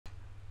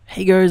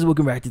Hey guys,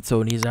 welcome back to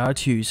Tony's How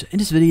To's. In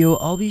this video,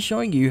 I'll be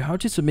showing you how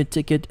to submit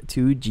ticket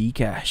to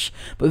Gcash.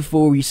 But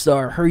before we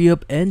start, hurry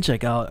up and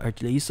check out our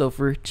today's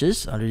software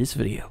just under this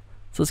video.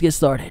 So let's get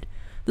started.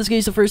 In this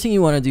case, the first thing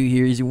you want to do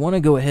here is you want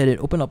to go ahead and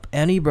open up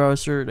any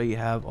browser that you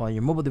have on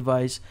your mobile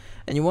device,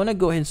 and you want to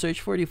go ahead and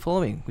search for the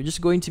following, which is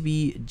going to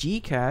be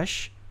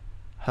Gcash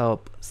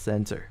Help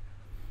Center.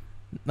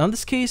 Now in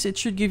this case, it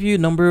should give you a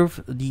number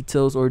of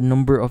details or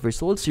number of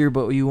results here,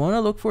 but you want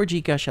to look for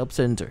Gcash Help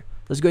Center.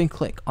 Let's go and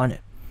click on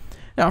it.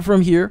 Now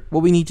from here,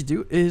 what we need to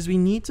do is we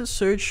need to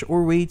search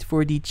or wait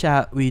for the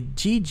chat with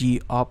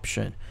GG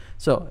option.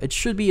 So it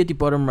should be at the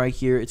bottom right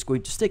here. It's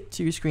going to stick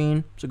to your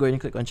screen. So go ahead and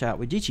click on chat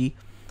with GG.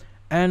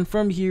 And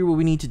from here, what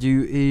we need to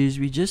do is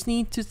we just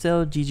need to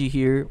tell GG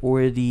here,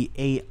 or the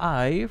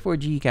AI for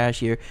Gcash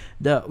here,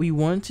 that we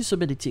want to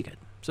submit a ticket.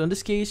 So in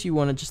this case, you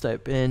want to just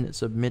type in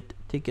submit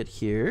ticket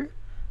here.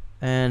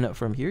 And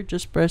from here,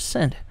 just press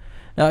send.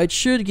 Now it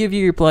should give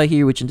you a reply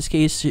here, which in this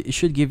case, it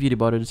should give you the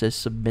button that says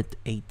submit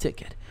a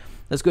ticket.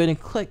 Let's go ahead and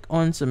click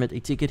on submit a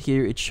ticket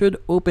here. It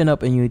should open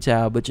up a new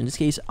tab, which in this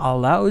case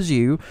allows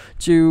you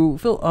to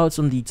fill out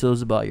some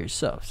details about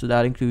yourself. So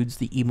that includes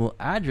the email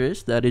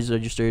address that is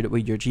registered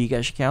with your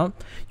Gcash account,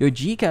 your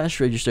Gcash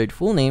registered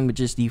full name, which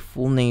is the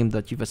full name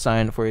that you've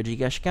assigned for your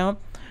Gcash account,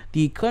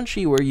 the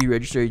country where you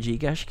register your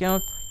Gcash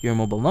account, your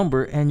mobile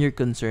number, and your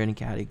concern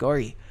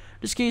category.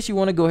 In this case, you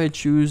want to go ahead and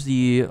choose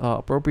the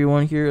appropriate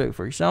one here. Like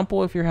for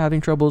example, if you're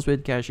having troubles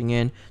with cashing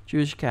in,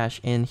 choose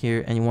cash in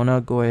here, and you want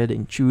to go ahead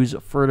and choose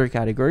further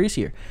categories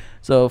here.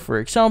 So for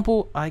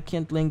example, I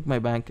can't link my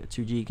bank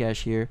to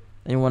Gcash here,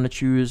 and you want to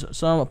choose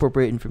some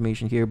appropriate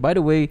information here. By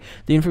the way,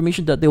 the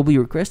information that they'll be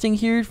requesting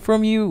here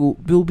from you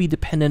will be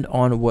dependent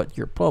on what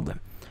your problem.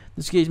 In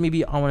this case,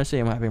 maybe I want to say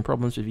I'm having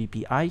problems with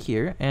VPI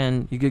here,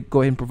 and you could go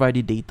ahead and provide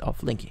the date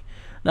of linking.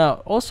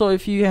 Now, also,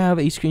 if you have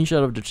a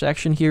screenshot of the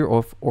transaction here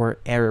or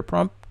error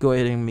prompt, go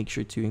ahead and make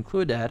sure to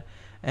include that.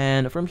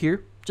 And from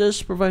here,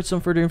 just provide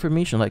some further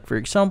information, like for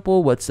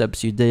example, what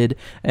steps you did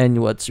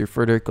and what's your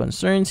further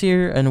concerns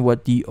here, and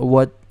what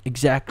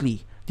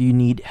exactly do you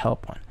need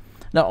help on.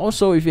 Now,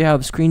 also, if you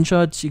have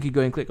screenshots, you could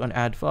go and click on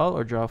add file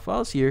or draw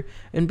files here,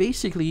 and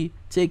basically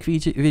take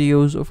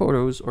videos or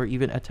photos, or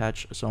even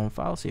attach some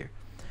files here.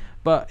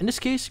 But in this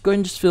case, go ahead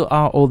and just fill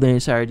out all the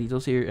necessary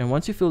details here. And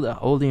once you fill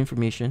out all the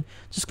information,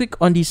 just click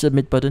on the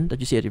submit button that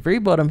you see at the very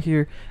bottom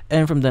here.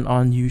 And from then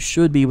on, you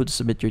should be able to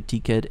submit your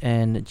ticket,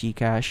 and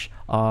Gcash,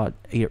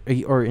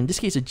 or in this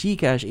case, a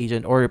Gcash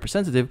agent or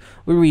representative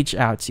will reach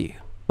out to you.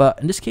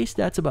 But in this case,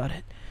 that's about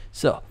it.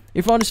 So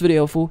if you found this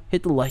video helpful,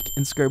 hit the like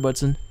and subscribe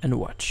button and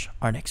watch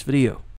our next video.